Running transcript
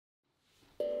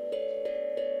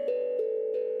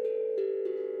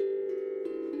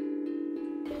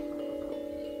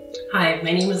Hi,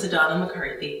 my name is Adana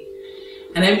McCarthy,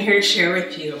 and I'm here to share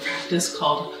with you a practice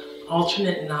called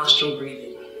alternate nostril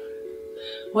breathing.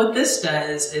 What this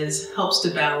does is helps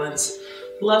to balance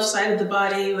the left side of the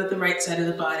body with the right side of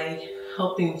the body,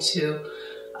 helping to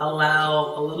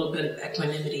allow a little bit of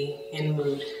equanimity in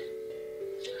mood.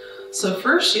 So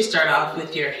first you start off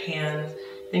with your hand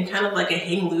in kind of like a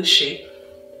hang loose shape.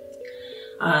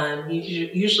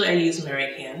 Usually I use my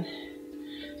right hand.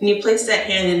 And you place that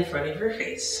hand in front of your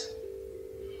face.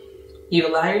 You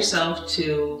allow yourself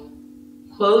to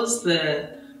close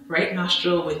the right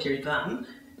nostril with your thumb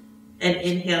and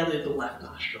inhale through the left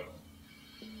nostril.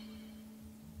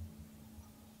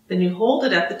 Then you hold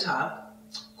it at the top,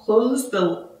 close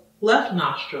the left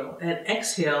nostril, and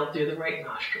exhale through the right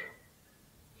nostril.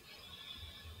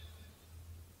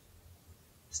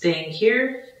 Staying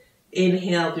here,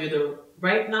 inhale through the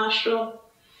right nostril,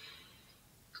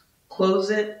 close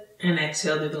it, and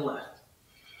exhale through the left.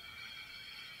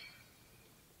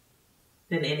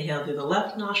 Then inhale through the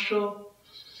left nostril,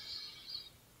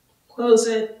 close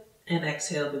it, and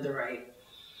exhale through the right.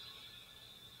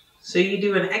 So you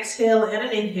do an exhale and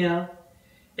an inhale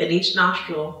in each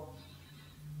nostril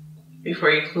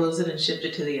before you close it and shift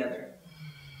it to the other.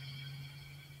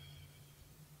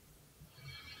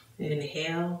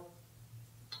 Inhale,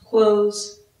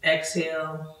 close,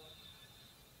 exhale,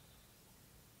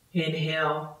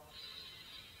 inhale,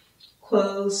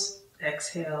 close,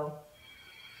 exhale,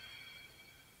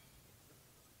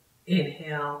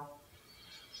 inhale,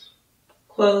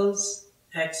 close,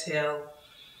 exhale,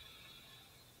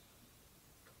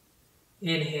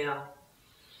 inhale,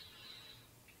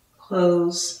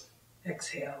 close,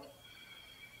 exhale,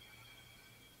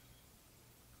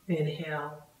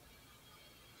 inhale,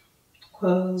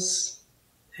 close,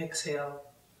 exhale,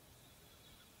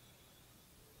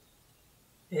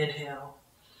 inhale,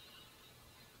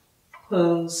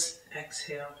 close,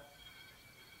 exhale,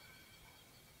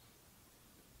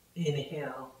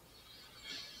 inhale,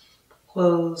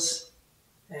 close,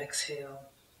 exhale,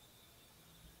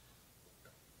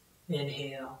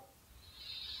 inhale,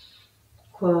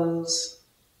 close,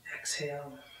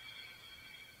 exhale,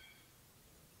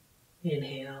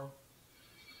 inhale,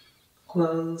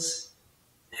 close,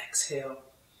 exhale,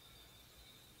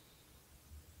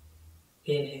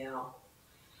 inhale,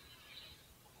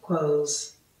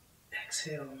 close,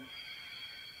 exhale,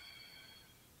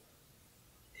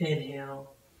 inhale,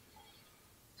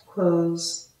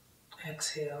 close,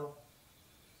 exhale,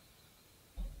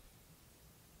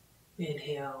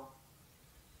 inhale,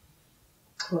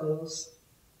 close,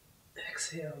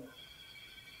 exhale,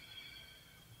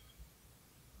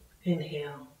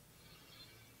 inhale,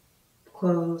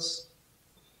 close,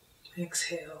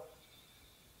 exhale,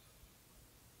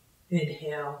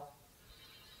 inhale,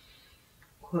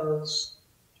 close,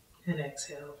 and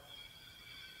exhale,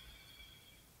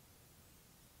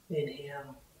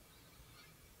 inhale,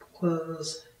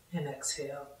 close, and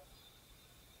exhale,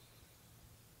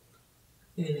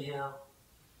 inhale,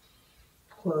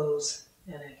 close,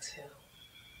 and exhale.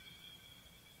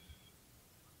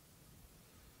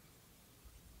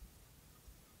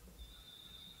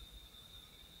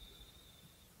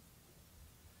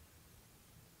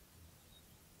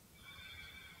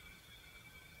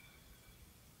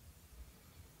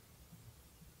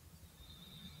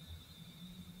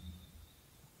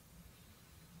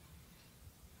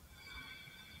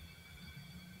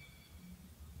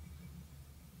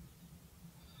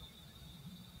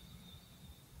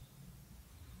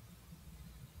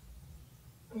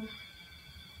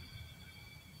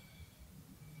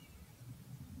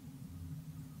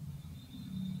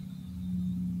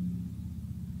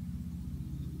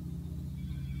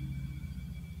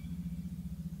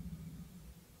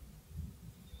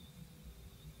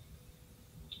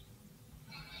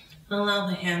 Allow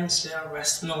the hands to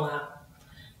rest in the lap,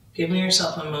 giving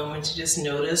yourself a moment to just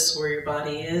notice where your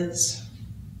body is.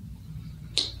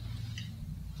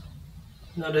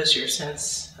 Notice your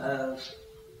sense of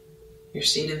your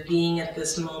state of being at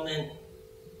this moment.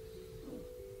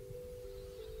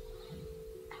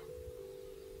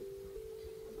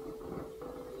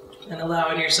 And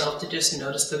allowing yourself to just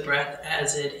notice the breath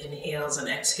as it inhales and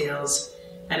exhales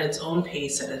at its own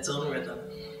pace, at its own rhythm.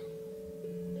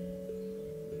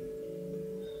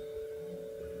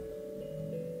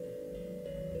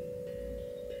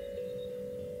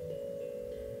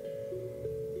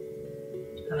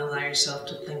 And allow yourself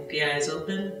to blink the eyes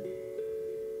open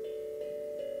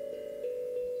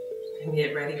and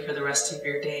get ready for the rest of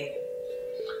your day.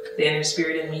 The inner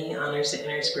spirit in me honors the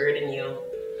inner spirit in you.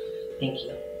 Thank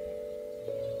you.